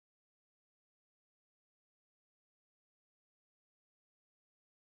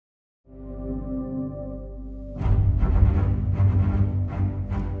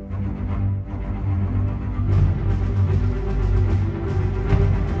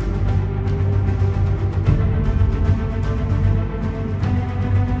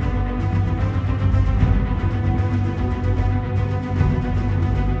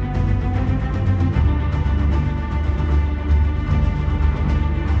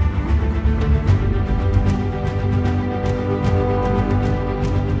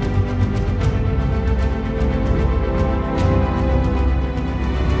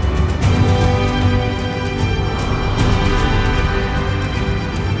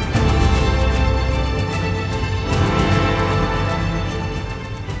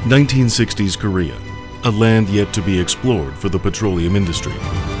1960s Korea, a land yet to be explored for the petroleum industry.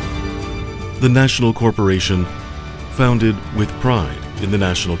 The national corporation, founded with pride in the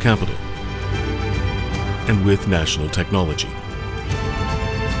national capital and with national technology.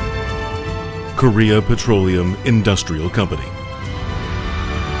 Korea Petroleum Industrial Company.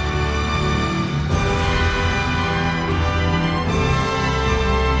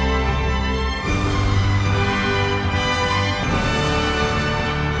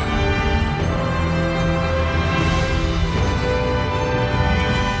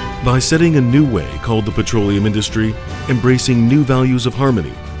 By setting a new way called the petroleum industry, embracing new values of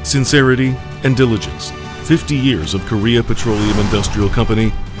harmony, sincerity, and diligence, 50 years of Korea Petroleum Industrial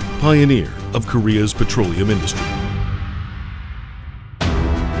Company, pioneer of Korea's petroleum industry.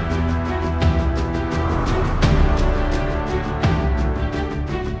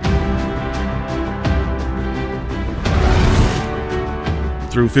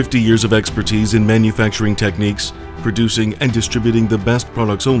 Through 50 years of expertise in manufacturing techniques, producing and distributing the best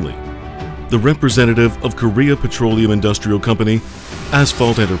products only, the representative of Korea Petroleum Industrial Company,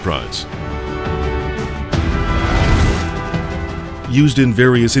 Asphalt Enterprise. Used in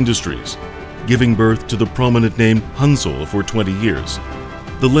various industries, giving birth to the prominent name Hansol for 20 years,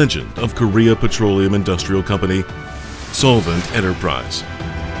 the legend of Korea Petroleum Industrial Company, Solvent Enterprise.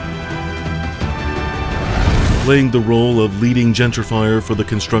 Playing the role of leading gentrifier for the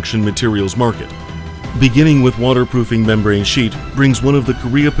construction materials market, beginning with waterproofing membrane sheet, brings one of the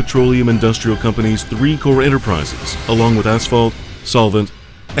Korea Petroleum Industrial Company's 3 core enterprises, along with asphalt, solvent,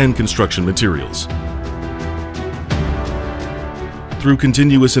 and construction materials. Through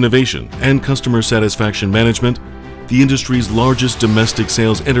continuous innovation and customer satisfaction management, the industry's largest domestic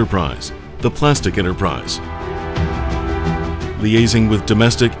sales enterprise, the Plastic Enterprise. Liaising with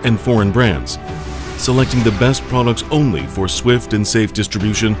domestic and foreign brands, selecting the best products only for swift and safe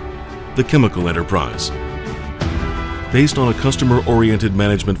distribution, the Chemical Enterprise. Based on a customer-oriented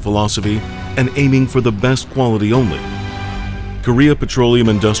management philosophy and aiming for the best quality only, Korea Petroleum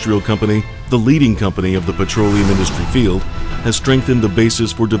Industrial Company, the leading company of the petroleum industry field, has strengthened the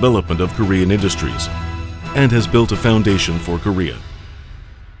basis for development of Korean industries and has built a foundation for Korea.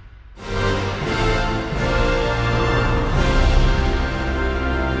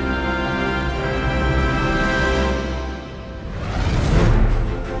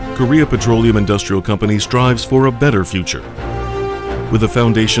 Korea Petroleum Industrial Company strives for a better future, with a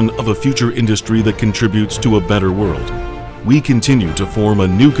foundation of a future industry that contributes to a better world. We continue to form a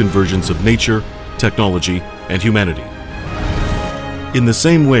new convergence of nature, technology, and humanity. In the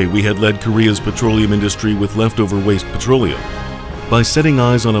same way we had led Korea's petroleum industry with leftover waste petroleum, by setting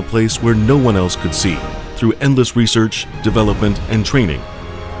eyes on a place where no one else could see, through endless research, development, and training,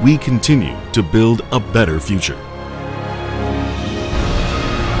 we continue to build a better future.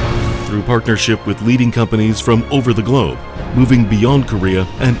 Through partnership with leading companies from over the globe, moving beyond Korea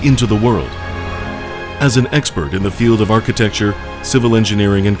and into the world. As an expert in the field of architecture, civil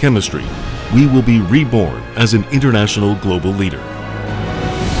engineering, and chemistry, we will be reborn as an international global leader.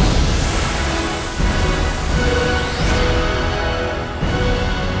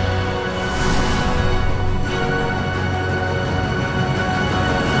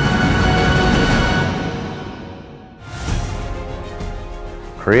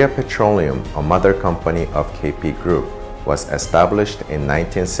 Korea Petroleum, a mother company of KP Group, was established in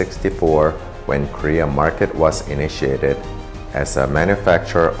 1964 when Korea Market was initiated as a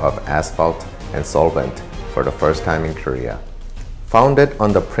manufacturer of asphalt and solvent for the first time in Korea. Founded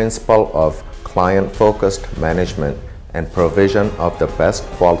on the principle of client-focused management and provision of the best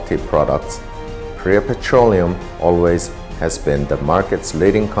quality products, Korea Petroleum always has been the market's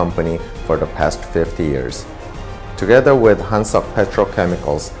leading company for the past 50 years. Together with Hansok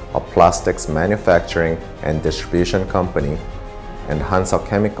Petrochemicals, a plastics manufacturing and distribution company, and Hansok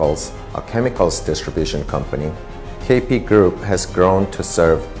Chemicals, a chemicals distribution company, KP Group has grown to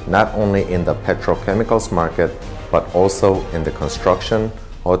serve not only in the petrochemicals market, but also in the construction,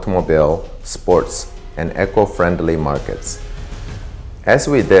 automobile, sports, and eco-friendly markets. As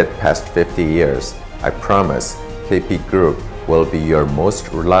we did past 50 years, I promise KP Group will be your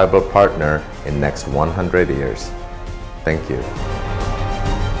most reliable partner in next 100 years. Thank you.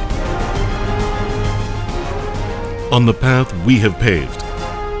 On the path we have paved,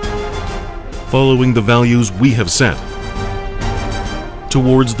 following the values we have set,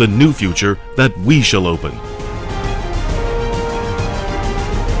 towards the new future that we shall open.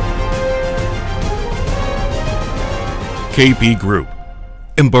 KP Group,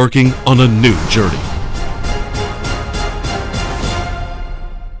 embarking on a new journey.